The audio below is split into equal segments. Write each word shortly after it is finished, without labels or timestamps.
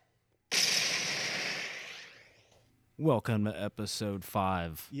Welcome to episode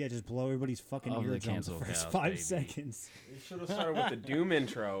 5. Yeah, just blow everybody's fucking Of the eardrums cancel the first couch, 5 baby. seconds. You should have started with the Doom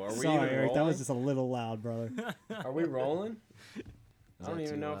intro. Are we Sorry, even Eric, rolling? that was just a little loud, brother. Are we rolling? I don't that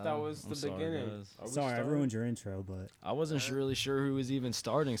even too know if that loud? was I'm the sorry, beginning. guys. Are we Sorry, I starting? ruined your intro, but I wasn't really sure who was even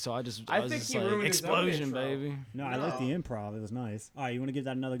starting, so I was think just he like, ruined his own explosion, intro. baby. no, I like the improv. It was nice. All right, you want to give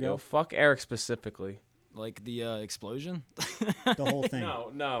that another Yo, go? fuck Eric specifically. Like the explosion? The whole thing.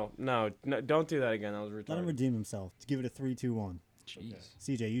 No, don't do that again. That was Let him retarded. redeem himself. Give it a 3, 2, 1. Jeez.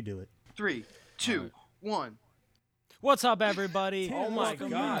 CJ, you do it. 3, 2, 1. What's up, everybody? Oh my Welcome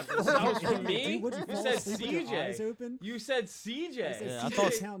god, in. that was from me? Dude, what'd You fall said asleep with your eyes CJ. open? You said CJ. Yeah, I CJ,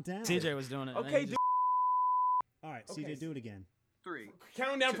 thought count down. TJ was doing it. and then Okay, he dude. All right, Okay. CJ, do it again. 3,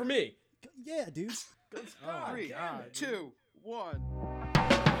 Counting down for me. Yeah, dude. Oh, 3, God. 2, 1.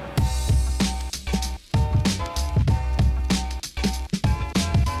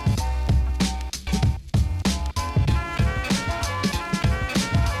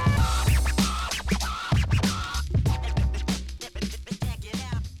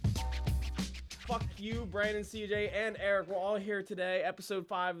 Fuck you, Brandon, CJ, and Eric. We're all here today. Episode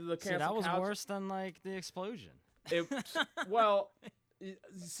 5 of the See, Cancel that was Couch. worse than like the explosion. Well,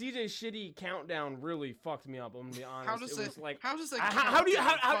 CJ's shitty countdown really fucked me up. I'm gonna be honest. How does it it? was like, How does it? how do you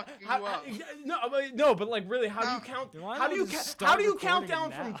fuck you up? no, but like really, how do you No. count? Do I How do you need to how start do you count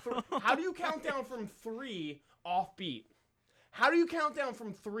recording down now? from how do you count down from 3 offbeat? How do you count down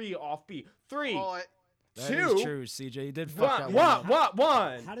from 3 offbeat? 3, Well, That 2, is true, CJ. You did fuck that 1, one up.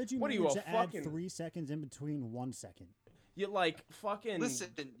 1. How did you What are manage you, a to add fucking? 3 seconds in between 1 second? You like fucking? listen.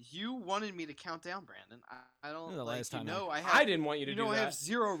 You wanted me to count down, Brandon. I don't. The like, last you time know, I I didn't want you to You do know, I that. have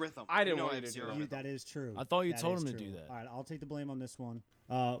zero rhythm. I didn't know want I you have to do zero that. You, rhythm. that is true. I thought you That told is him to true. do that. All right, I'll take the blame on this one.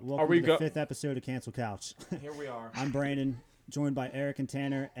 Welcome we to go- the 5th episode of Cancel Couch. Here we are. I'm Brandon, joined by Eric and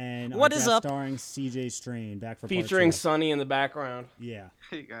Tanner, and What our is guest up? starring CJ Strain, back for Featuring part 2. Sunny in the background. Yeah.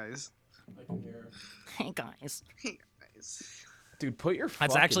 Hey guys. Hey, guys. Hey guys. Dude, put your That's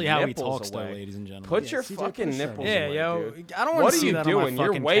fucking actually how he nipples talks, away. though, ladies and gentlemen. Put Yeah, your CJ, fucking put a shirt nipples on. Yeah, away, yo, dude. I don't want What to are see you that doing? on my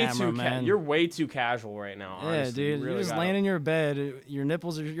You're fucking way camera, too man. you're way too casual right now. Yeah, Honestly. You dude, really you're just gotta- laying in your bed. Your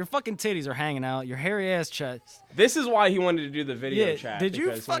nipples, your fucking titties are hanging out. Your hairy ass chest. This is why he wanted to do the video Yeah, chat. did you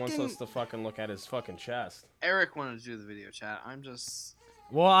because he wants fucking- us to fucking look at his fucking chest. Eric wanted to do the video chat. I'm just.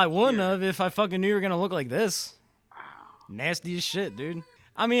 Well, I wouldn't Here. have if I fucking knew you were gonna look like this. Nasty as shit, dude.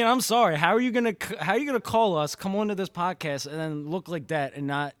 I mean, I'm sorry. How are you gonna call us, come onto this podcast, and then look like that and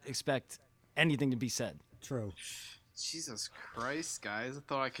not expect anything to be said? True. Jesus Christ, guys! I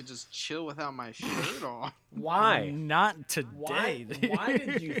thought I could just chill without my shirt on. Why? Not today. dude. Why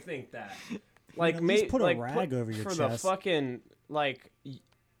did you think that? Like, at least put a like, rag over your for chest. the fucking like.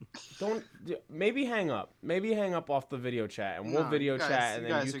 Don't maybe hang up. Maybe hang up off the video chat, and we'll No, video you guys- chat, and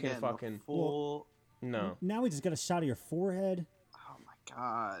you then guys you are can getting a fucking full. no. Now we just got a shot of your forehead. Oh my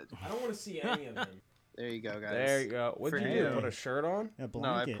God! I don't want to see any of them. There you go, guys. There you go. What'd For you do? you. Put a shirt on? A No, I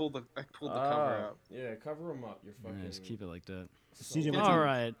blanket. pulled the cover up. Yeah, cover them up. You're fucking. Yeah, just keep it like that. CJ, All what's All your-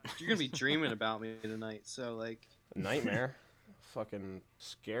 right. You're gonna be dreaming about me tonight, so like. Nightmare. Fucking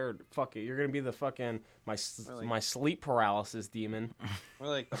scared. Fuck it. You're gonna be the fucking Really? my sleep paralysis demon. We're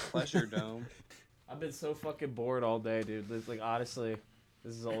like the pleasure dome. I've been so fucking bored all day, dude. It's like honestly,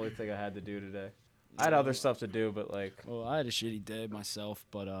 this is the only thing I had to do today. I had other stuff to do, but like, Well, I had a shitty day myself,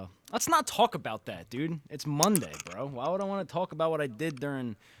 but let's not talk about that, dude. It's Monday, bro. Why would I want to talk about what I did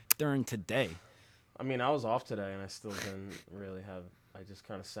during today? I mean, I was off today, and I still didn't really have. I just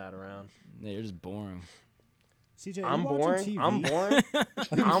kind of sat around. Yeah, you're just boring. CJ, I'm you watching boring. TV? I'm boring.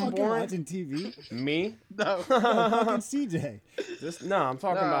 Are you I'm fucking boring. watching TV? Me? No. No, fucking CJ. No, I'm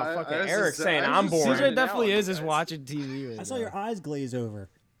talking No, about I fucking was Eric just- saying I was I'm just boring. zoning CJ out definitely on is you just guys. watching TV. Right I saw now. your eyes glaze over.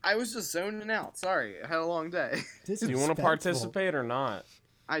 I was just zoning out. Sorry, I had a long day. Do you want to participate or not?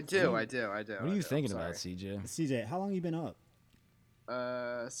 I do. What are you thinking about, CJ? CJ, how long you been up?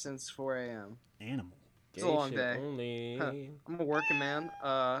 Since 4 a.m. Animal. It's a long Gay shit day. Only. Huh. I'm a working man.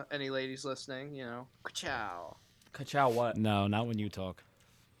 Any ladies listening, you know, ciao. Ka-chow what? No, not when you talk.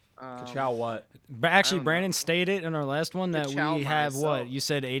 Ka-chow what? But actually, don't know. Brandon stated in our last one that Ka-chow we have what myself. you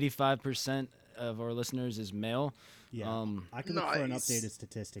said 85% of our listeners is male. Yeah. I can look for an Nice. updated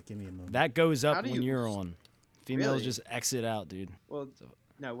statistic. Give me a moment. That goes How up do when you- you're on. Females Really? just exit out, dude. Well,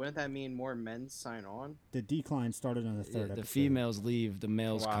 no, wouldn't that mean more men sign on? The decline started on the Yeah, third the episode. females leave, the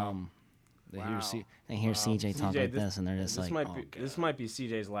males Wow. come. They hear Wow. they hear Wow. CJ talk CJ, like this, and they're just This like, might oh, be God. this might be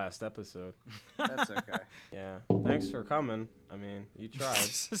CJ's last episode. That's okay. Yeah. Thanks for coming. I mean, you tried.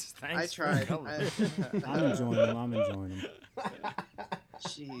 Thanks I for tried. coming. I'm enjoying them. I'm enjoying them.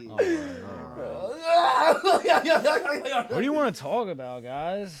 Jeez. What do you want to talk about,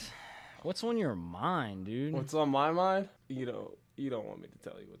 guys? What's on your mind, dude? What's on my mind? You don't want me to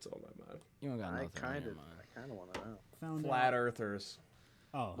tell you what's on my mind. You don't got nothing on your mind. I kind of want to know. Found Flat out. earthers.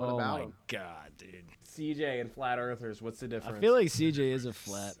 Oh, Oh about my him? god, dude. CJ and flat earthers. What's the difference? I feel like CJ is a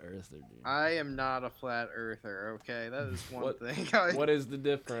flat earther, dude. I am not a flat earther. Okay, that is one What- thing. What is the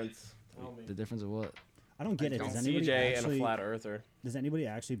difference? Tell me. The difference of what? I don't get it. Between Does anybody CJ actually? and a flat earther. Does anybody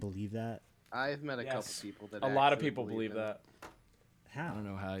actually believe that? I've met a couple Yes. people that A lot of actually people believe in that. I How? don't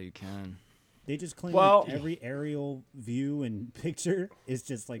know how you can. They just claim Well- like every aerial view and picture is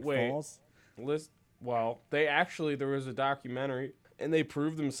just like Wait. false. Well, there was a documentary, and they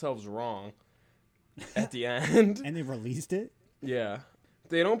proved themselves wrong at the end. And they released it. Yeah,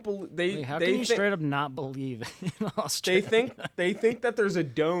 they don't believe. Wait, how can you straight up not believe in They Australia? think that there's a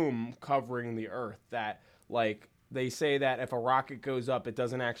dome covering the Earth that, like, they say that if a rocket goes up, it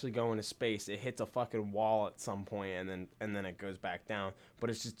doesn't actually go into space. It hits a fucking wall at some point, and then it goes back down. But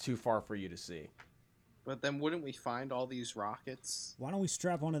it's just too far for you to see. But then wouldn't we find all these rockets? Why don't we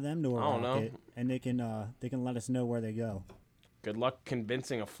strap one of them to a I don't know. rocket and they can let us know where they go? Good luck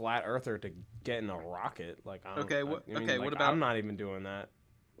convincing a flat earther to get in a rocket. Like, I don't, Okay, what about- I'm not even doing that.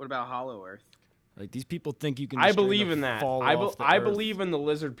 What about Hollow Earth? Like these people think you can. I straight believe up in that. fall I off the Earth. believe in the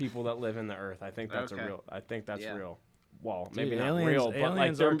lizard people that live in the Earth. I think that's Okay. real. I think that's Yeah. real. Well, Dude, maybe not aliens- real, but like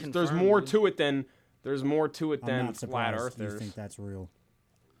aliens are there's confirmed, more dude. to it than I'm not flat surprised you earthers. think that's real.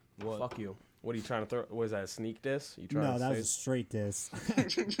 What? Fuck you. What are you trying to throw? Was that a sneak diss? You trying No, to that was a say? straight diss.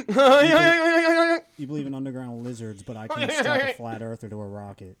 What You believe in underground lizards, but I can't strap a flat earther to a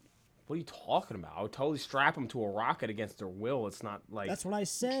rocket. are you talking about? I would totally strap them to a rocket against their will. It's not like That's what I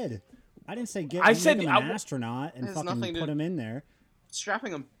said. I didn't say I make said him I- an astronaut and It has fucking nothing to- put him in there.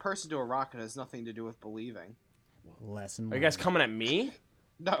 Strapping a person to a rocket has nothing to do with believing. Lesson. Are you guys learned. coming at me?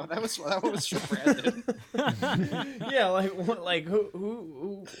 No, that was for Brandon. Yeah, like what? Like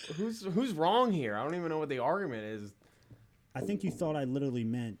who's wrong here? I don't even know what the argument is. I think you thought I literally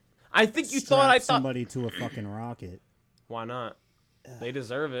meant I think you strap thought I thought. somebody to a fucking rocket. Why not? They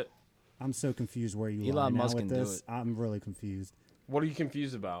deserve it. I'm so confused where you Elon lie now Musk with can do this. it. I'm really confused. What are you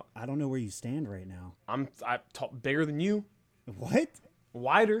confused about? I don't know where you stand right now. I'm bigger than you, What?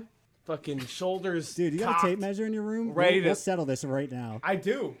 wider, fucking shoulders. Dude, you got cocked. a tape measure in your room? Ready We'll to- settle this right now. I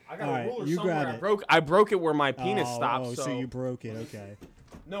do. I got All a right, ruler you somewhere. grab it. I broke it where my penis stopped. Oh, so you broke it. Okay.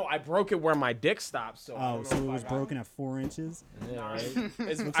 No, I broke it where my dick stopped. So I Oh, don't so know it if was I got broken at 4 inches? Yeah, right.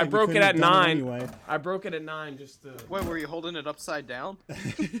 It's- Looks I like you broke it couldn't at have done 9. Anyway. I broke it at 9 just to. Wait, were you holding it upside down?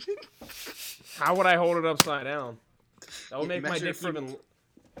 How would I hold it upside down? That would You make my measure dick if you- even.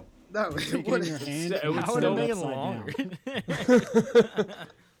 No, Take it it in your wouldn't. hand It and would How would set it still make it upside longer? down.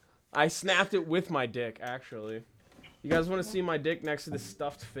 I snapped it with my dick, actually. You guys want to see my dick next to this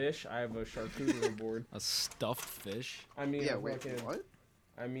stuffed fish? I have a charcuterie board. A stuffed fish. I mean, Yeah, a wait, fucking, what?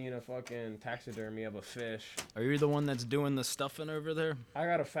 I mean, a fucking taxidermy of a fish. Are you the one that's doing the stuffing over there? I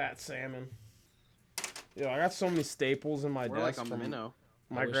got a fat salmon. Yo, I got so many staples in my We're like desk. a from- minnow.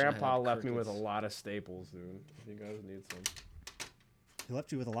 My I wish I grandpa had left me with a crickets. lot of staples, dude. If you guys need some He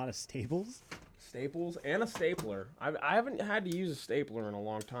left you with a lot of staples? staples and a stapler. I haven't had to use a stapler in a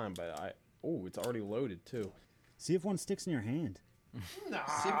long time, but it's already loaded too. See if one sticks in your hand.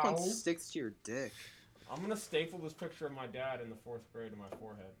 See if one sticks to your dick. I'm gonna staple this picture of my dad in the 4th grade to my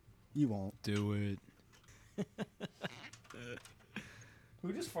forehead. You won't. Do it.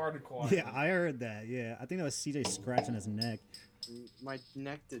 Who just farted quietly? Yeah, I heard that. Yeah, I think that was CJ scratching his neck. My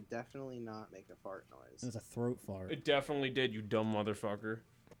neck did definitely not make a fart It noise. was a throat fart. It definitely did, you dumb motherfucker.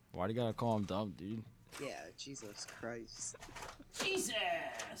 Why do you gotta call him dumb, dude? Yeah, Jesus Christ.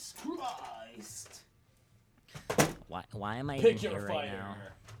 Jesus Christ! Why am I Pick in your here right fighter. now?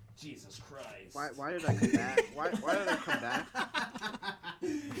 Jesus Christ. Why did I come back? Why did I come back?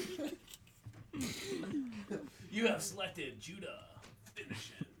 You have selected Judah.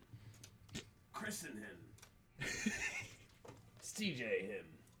 Finish him. Christen him. CJ him.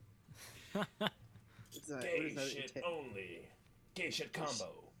 What is that enta- only. Gay shit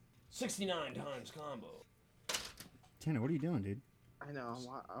combo. 69 times combo. Tanner, what are you doing, dude? I know.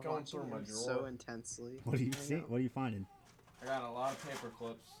 I'm Going watching through my him drawer. so intensely. What do you I see? know. What are you finding? I got a lot of paper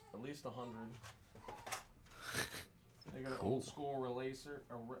clips. At least 100. I got an old school eraser.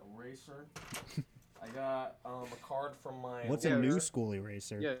 I got a card from my. What's Yeah, a new right. school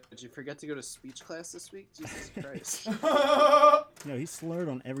eraser? Yeah, did you forget to go to speech class this week? Jesus Christ. Yo, he slurred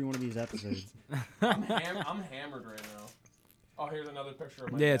on every one of these episodes. I'm hammered right now. Oh, here's another picture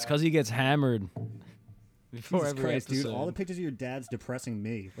of my Yeah, dad. it's because he gets hammered before Jesus every Christ, episode. dude. All the pictures of your dad's depressing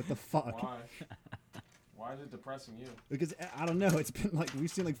me. What the fuck? Why? Why is it depressing you? Because I don't know. It's been like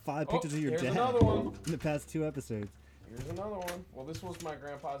we've seen like 5 pictures of your here's dad another one. in the past 2 episodes. Here's another one. Well, this was my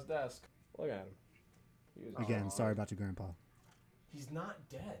grandpa's desk. Look at him. He was Again, gone. sorry about your grandpa. He's not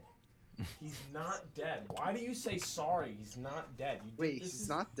dead. He's not dead. Why do you say sorry? He's not dead. Wait, he's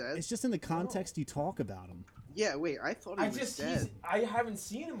not dead? It's just in the context you talk about him. Yeah, wait, I thought he was dead. I haven't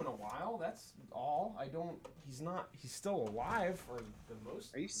seen him in a while. That's all. He's not. He's still alive for the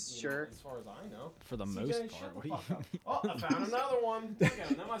most. Are you know, sure? as far as I know. For the CJ, most shut part. the What do you fuck up. Oh, I found another one. Look at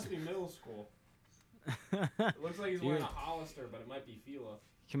him. That must be middle school. It looks like he's wearing a Hollister, but it might be Fila.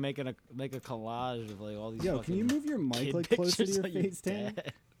 Can make a collage of like all these. Yo, can you move your mic kid like closer to pictures your of your face, Tanner?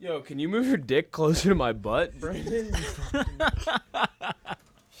 dad. Yo, can you move your dick closer to my butt, Brandon?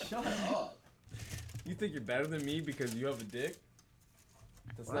 Shut up. You think you're better than me because you have a dick?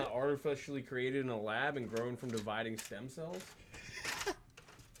 That's What? not artificially created in a lab and grown from dividing stem cells?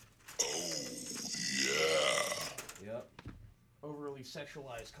 Yep. Overly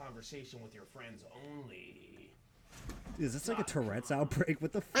sexualized conversation with your friends only. Is this like a Tourette's outbreak?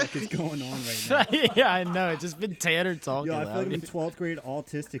 What the fuck is going on right now? Yeah, I know. It's just been Tanner talking. Yo, I feel like I'm in about 12th grade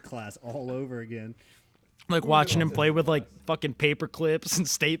autistic class all over again. like watching him play with like fucking paper clips and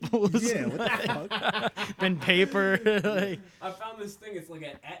staples. Yeah, what the fuck? and paper. like, I found this thing. It's like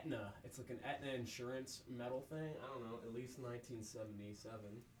an Aetna. It's like an Aetna insurance metal thing. I don't know. At least 1977.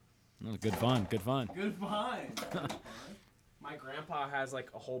 oh, good fun. Good fun. Good find. Good find. My grandpa has like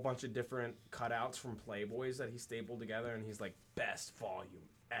a whole bunch of different cutouts from Playboys that he stapled together, and he's like, best volume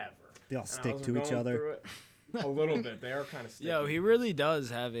ever. They all And I stick was to each going other. through it. A little bit. They are kind of sticky. Yo, he really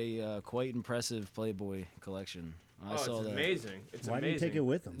does have a quite impressive Playboy collection. I Oh, saw it's that. amazing. It's Why amazing. didn't you take it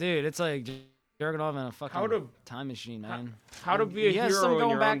with him? Dude, it's like jerking off in a fucking How to- time machine, man. How to be a He has hero some in going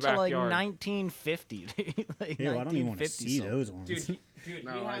your back own to like backyard. 1950. Dude. like Ew, I don't even want to 1950 see something. those ones. Dude,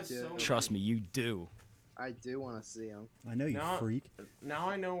 No, he I has did. so many. Trust me, you do. I do want to see him. I know, you Now- freak. Now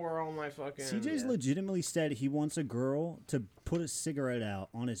I know where all my fucking. CJ's legitimately said he wants a girl to put a cigarette out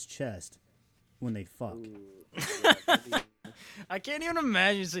on his chest when they fuck. Ooh, yeah, that'd be- I can't even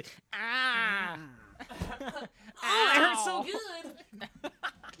imagine. Say, ah, oh, it hurts so good.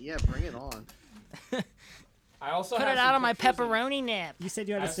 yeah, bring it on. I also Put have it out some on my pictures of- pepperoni nip. You said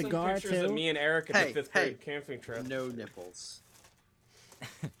you I had a have some cigar pictures of too? me and Eric at Hey, the 5th hey. grade camping trip. No nipples.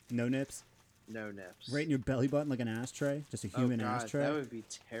 No nips? No nips. Right in your belly button like an ashtray? Just a Oh, human God, ashtray? that would be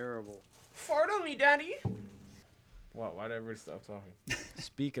terrible. Fart on me, daddy. What? Why'd everybody stop talking?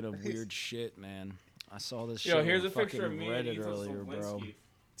 Speaking of weird shit, man, I saw this shit Yo, here's on a picture of fucking me and Reddit Ethan earlier, bro. Slinsky.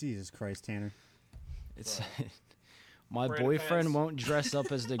 Jesus Christ, Tanner. It's my Brandon boyfriend Pants. won't dress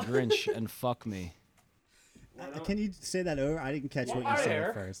up as the Grinch and fuck me. Can you say that over? I didn't catch what Why, you said Eric?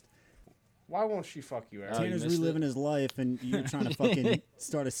 at first. Why won't she fuck you, Eric? Oh, you Tanner's missed reliving it? his life, and you're trying to fucking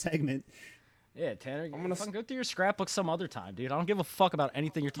start a segment. Yeah, Tanner, I'm gonna fucking go through your scrapbook some other time, dude. I don't give a fuck about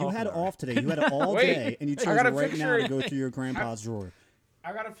anything you're You talking had about. off today. You had it all Wait, day, and you I chose got a right now picture. to go through your grandpa's drawer.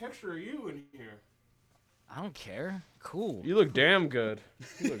 I got a picture of you in here. I don't care. Cool. You look damn good.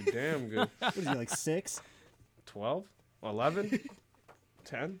 You look damn good. What is he, like 6? 12? 11?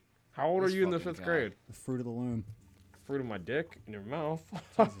 10? How old are This you in the fucking 5th guy. grade? The fruit of the loom. Fruit of my dick in your mouth.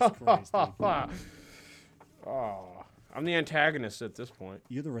 Jesus Christ, dude. Oh, I'm the antagonist at this point.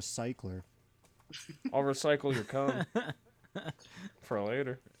 You're the recycler. I'll recycle your cum for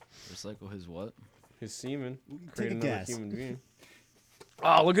later. Recycle his what? His semen. Take Create a another guess. human being.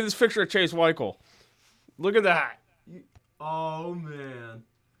 Oh, look at this picture of Chase Weichel. Look at that. Oh, man.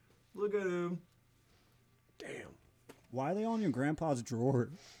 Look at him. Damn. Why are they all in your grandpa's drawer?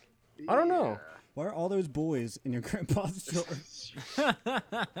 I don't know. Why are all those boys in your grandpa's drawer?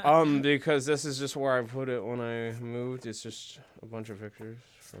 Because this is just where I put it when I moved. It's just a bunch of pictures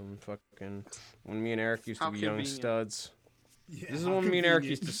from fucking when me and Eric used to How be young convenient. studs. Yeah, This is how when me and Eric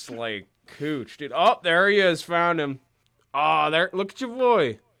convenient. used to slay cooch, dude. Oh, there he is. Found him. Ah, there. Look at your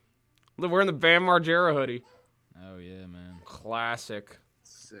boy. Look, wearing the Bam Margera hoodie. Oh yeah, man. Classic.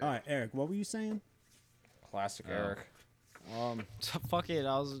 Sick. All right, Eric, what were you saying? Classic Oh. Eric. So fuck it.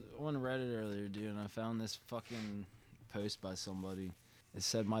 I was on Reddit earlier, dude, and I found this fucking post by somebody. It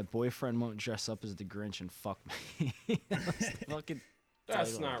said my boyfriend won't dress up as the Grinch and fuck me. That was the fucking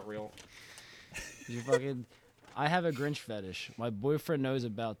That's title. not real. You fucking. I have a Grinch fetish. My boyfriend knows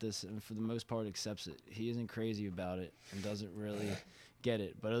about this and for the most part accepts it. He isn't crazy about it and doesn't really get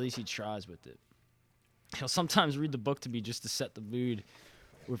it, but at least he tries with it. He'll sometimes read the book to me just to set the mood.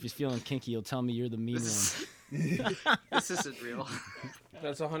 Or if he's feeling kinky, he'll tell me you're the mean one. This isn't real.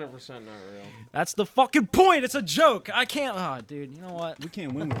 That's 100% not real. That's the fucking point. It's a joke. I can't. Oh, dude. You know what? We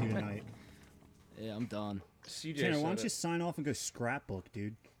can't win with you tonight. Yeah, I'm done. CJ Tanner, said why don't you it. sign off and go scrapbook,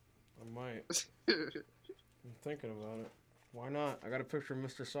 dude? I might. I'm thinking about it. Why not? I got a picture of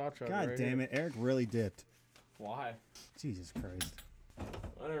Mr. Sawchuck. God right damn here. it, Eric really dipped. Why? Jesus Christ.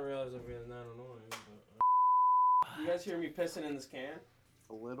 I didn't realize I was being that annoying. But, you guys hear me pissing in this can?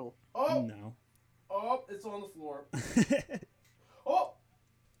 A little. Oh! No. Oh, it's on the floor. Oh!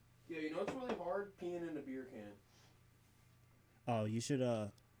 Yeah, you know it's really hard peeing in a beer can. Oh, you should I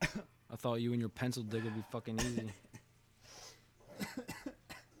thought you and your pencil dig would be fucking easy.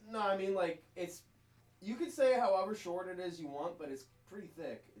 No, I mean like it's. You can say however short it is you want, but it's pretty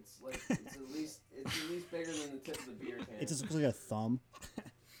thick. It's like it's at least bigger than the tip of the beer can. It just looks like a thumb.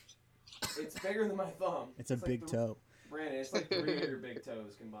 It's bigger than my thumb. It's a like big toe. Brandon, it's like 3 of your big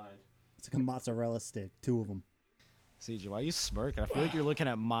toes combined. It's like a mozzarella stick, 2 of them. CJ, why you smirking? I feel like you're looking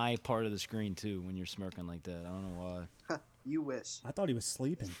at my part of the screen too when you're smirking like that. I don't know why. You wish. I thought he was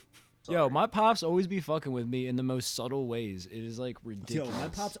sleeping. Yo, my pops always be fucking with me in the most subtle ways. It is like Yo, ridiculous. my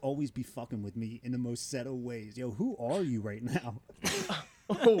pops always be fucking with me in the most subtle ways. Yo, who are you right now?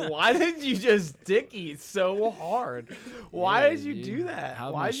 Why did you just dick eat so hard? Why Yeah, did you dude. do that?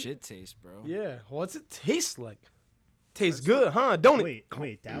 How'd Why my did- shit taste, bro? Yeah, what's it taste like? Tastes good, huh? Don't it?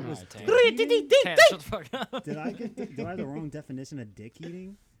 Wait, that was Tanner. dick eating? Cat, shut the fuck up. Did I have the wrong definition of dick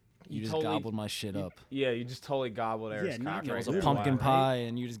eating? You just totally- gobbled my shit up. Yeah, you just totally gobbled Eric's Yeah, not cock in a right It was a good there. pumpkin way, pie,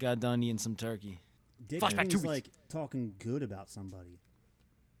 and you just got done eating some turkey. Dick Flashback eating 2 is weeks. like talking good about somebody.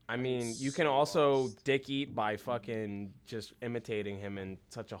 I mean, you can also dick eat by fucking just imitating him in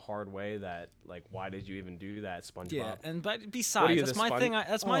such a hard way that, like, why did you even do that, SpongeBob? Yeah, and but What are besides, you, that's the my spon- thing.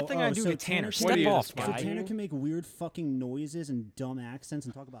 That's my thing. I do so with Tanner. Tanner- Step What are you, the off, spon- So guy. Tanner can make weird fucking noises and dumb accents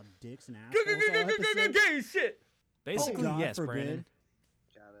and talk about dicks and assholes all episode? Gay shit. Basically, God yes, forbid. Brandon.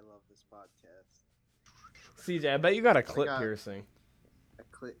 God, I love this podcast. CJ, I bet you got a clip got- piercing.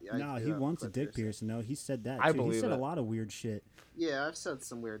 No, he wants a dick piercing. No, he said that. I too. He believe said it. a lot of weird shit. Yeah, I've said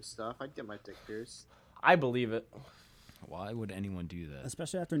some weird stuff. I'd get my dick pierced. I believe it. Why would anyone do that?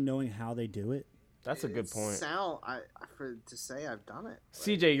 Especially after knowing how they do it. That's a good point. To say I've done it.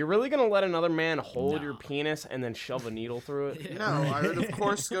 CJ, you're really gonna let another man hold your Nah. penis and then shove a needle through it? No, I would of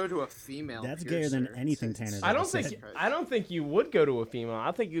course go to a female. That's gayer than piercer. anything It's- Tanner's I don't ever think said. I don't think you would go to a female.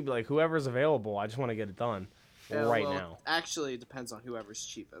 I think you'd be like, whoever's available. I just want to get it done right well, now. Actually, it depends on whoever's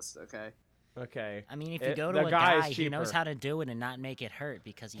cheapest. Okay. Okay. I mean, if you It- go the to a guy is guy, he knows cheaper. how to do it and not make it hurt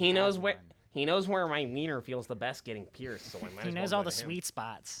because He has knows where one. he knows where my wiener feels the best getting pierced. So I might He as knows well all go the to him. sweet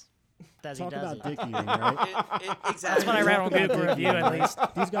spots. Does Talk he does about it? dick eating, right? Exactly. That's what I read on Talk about Google dick review eating, at right? least.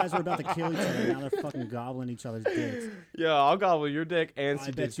 These guys were about to kill each other. Now they're fucking gobbling each other's dicks. Yeah, I'll gobble your dick and I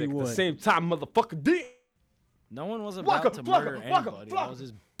CJ's bet you dick at the would. same time, motherfucker. Dick. No one was Waka, about to waka, murder waka, anybody. I waka. was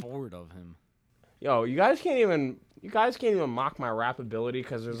just bored of him. Yo, you guys can't even mock my rap ability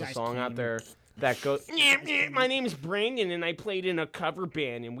because there's a guys song can't out even- there that goes, "Yeah, my name is Brandon and I played in a cover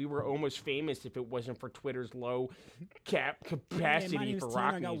band and we were almost famous if it wasn't for Twitter's low Hey, capacity my name's for Tanner.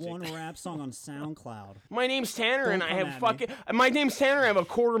 rock I got music. one rap song on SoundCloud. My name's Tanner and Don't I come have at fucking. My name's Tanner. I have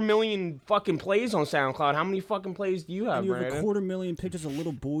 250,000 fucking plays on SoundCloud. How many fucking plays do you have, And you have Brandon? 250,000 pictures of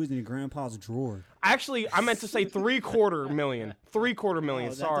little boys in your grandpa's drawer. Actually, I meant to say 3/4 million. 3/4 million.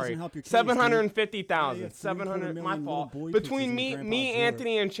 Oh, that Sorry, doesn't help your case, dude. 750,000. Yeah, you have 700. My 3/4 fault. million little boy Between pictures me, in your me, grandpa's drawer.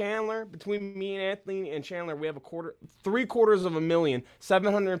 Anthony, and Chandler. Between me and Anthony and Chandler, we have 750,000.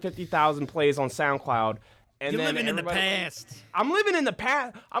 750,000 plays on SoundCloud. And You then living in the everybody- past. I'm living in the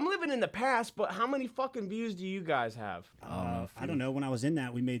past. I'm living in the past. But how many fucking views do you guys have? I don't know. When I was in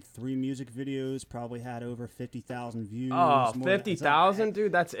that, we made 3 music videos. Probably had over 50,000 views. Oh, more- 50,000,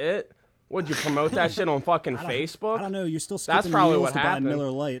 dude. That's it. Would you promote that shit on fucking Facebook? I don't know. You're still skipping probably meals what to buy happened.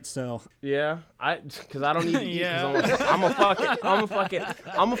 Miller Lite, so Yeah, because I don't need to eat. Yeah. 'Cause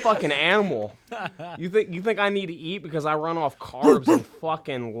I'm a fucking animal. You think I need to eat because I run off carbs and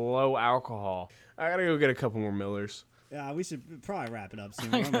fucking low alcohol? I gotta go get a couple more Millers. yeah, we should probably wrap it up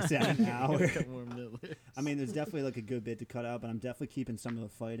soon. We're almost at an hour. I mean, there's definitely like a good bit to cut out, but I'm definitely keeping some of the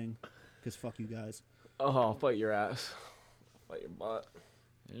fighting because fuck you guys. Oh, I'll fight your ass. Fight your butt.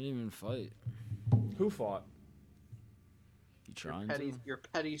 They didn't even fight. Who fought? You trying to? Your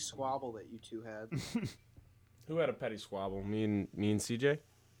petty squabble that you two had. Who had a petty squabble? Me and CJ.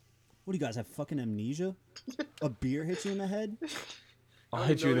 What do you guys have? Fucking amnesia? A beer hit you in the head? I'll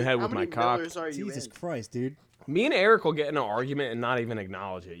hit you in the head How with my many cock. Millers are you Jesus in? Christ, dude. Me and Eric will get in an argument and not even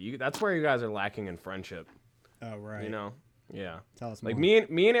acknowledge it. That's where you guys are lacking in friendship. Oh right. You know? Yeah. Tell us Like more.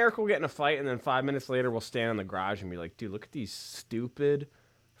 me and Eric will get in a fight, and then 5 minutes later we'll stand in the garage and be like, "Dude, look at these stupid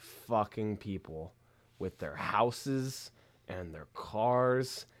fucking people with their houses and their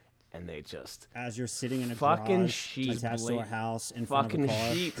cars, and they just As you're sitting in a fucking garage sheep, attached to a blat- house in front fucking of a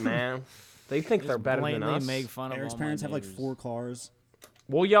car. sheep, man. They think they're better than Blatantly us. make fun of Eric's all my parents have like neighbors. 4 cars.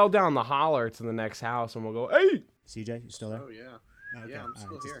 We'll yell down the holler to the next house, and we'll go, "Hey!" CJ, you still there? Oh yeah. Okay. Yeah, I'm all right,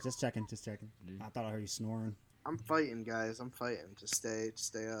 still here. Just checking. I thought I heard you snoring. I'm fighting, guys. I'm fighting to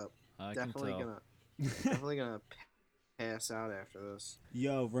stay up. I Definitely can tell. definitely gonna pass out after this.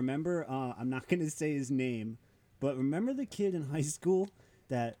 Yo, remember? I'm not gonna say his name, but remember the kid in high school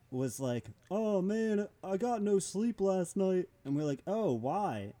that was like, "Oh man, I got no sleep last night," and we're like, "Oh,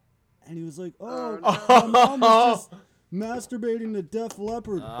 why?" And he was like, "Oh, my mom was just masturbating to Def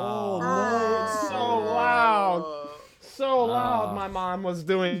Leppard all night." So loud. So loud. My mom was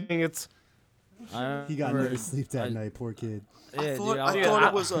doing it. He got no sleep that night. Poor kid. Yeah, I thought, dude,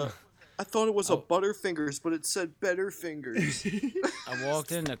 I thought it was a Butterfingers, but it said Better Fingers. I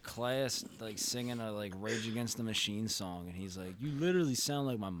walked into class like singing a like Rage Against the Machine song, and he's like, "You literally sound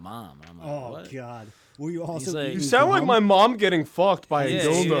like my mom." And I'm like, Oh "What?" God. Were you also? like- eating You sound like gum my mom getting fucked by Yeah, a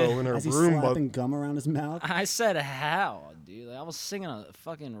dildo yeah. in her as he's room. But slapping gum around his mouth. I said how, dude. Like, I was singing a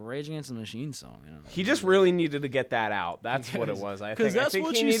fucking Rage Against the Machine song. You know? he just really needed to get that out. That's what it was. I Because think. I that's think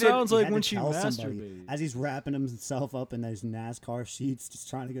what he she needed, sounds He like had when to she tell somebody masturbates. as he's wrapping himself up in those NASCAR sheets, just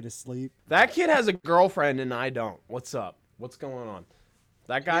trying to go to sleep. That kid has a girlfriend and I don't. What's up? What's going on?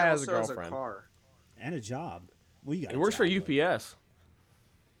 That guy He has a also girlfriend. car. And a job. Well, you got He a works for job, but- UPS.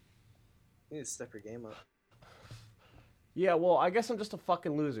 You need to step your game up. Yeah, well, I guess I'm just a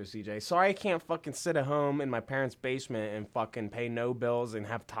fucking loser, CJ. Sorry I can't fucking sit at home in my parents' basement and fucking pay no bills and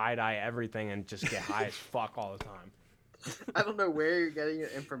have tie-dye everything and just get high as fuck all the time. I don't know where you're getting your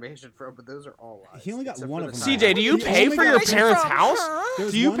information from, but those are all lies. He only got except one for of the them. CJ, do you He pay only for got your one. parents' house?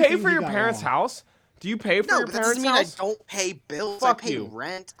 There's Do you one pay thing for he your got parents' wrong. house? Do you pay for No, your but that doesn't parents' mean I house? don't pay bills. Fuck I pay you.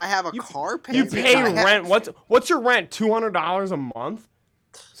 rent. I have a car You payment. pay I have- rent. What's your rent? $200 a month?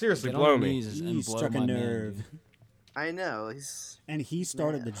 Seriously, Get on blow your me. knees and He blow struck a my man, nerve. dude. I know. He's. And he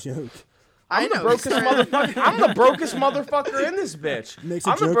started the joke. I I'm the know. brokest he's trying- motherfucker. I'm the brokest motherfucker in this bitch. Makes a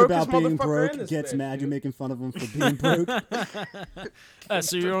I'm the joke brokest about being motherfucker broke, in this gets bitch, mad dude. you're making fun of him for being broke.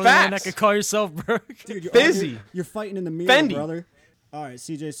 So you're the only one that Facts. could call yourself broke? Dude, you're Busy. You're fighting in the mirror, Fendi. brother. All right,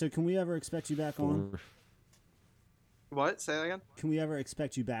 CJ, so can we ever expect you back on? What? Say that again? Can we ever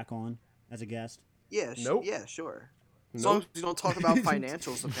expect you back on as a guest? Yeah. Nope. Yeah, sure. As long Nope. as you don't talk about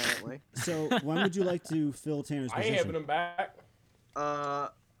financials, apparently. So when would you like to fill Tanner's I ain't position? having him back.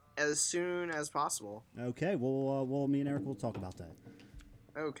 As soon as possible. Okay, well, me and Eric will talk about that.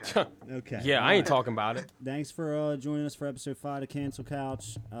 Okay. Okay. Yeah, I ain't talking about it. Thanks for joining us for episode 5 of Cancel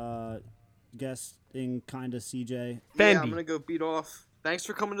Couch. Guesting kinda CJ. Yeah, Fendi. I'm gonna go beat off. Thanks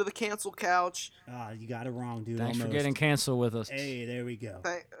for coming to the cancel couch. You got it wrong, dude. Thanks for almost. getting canceled with us. Hey, there we go.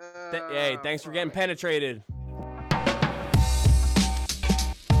 Hey, thanks for getting penetrated.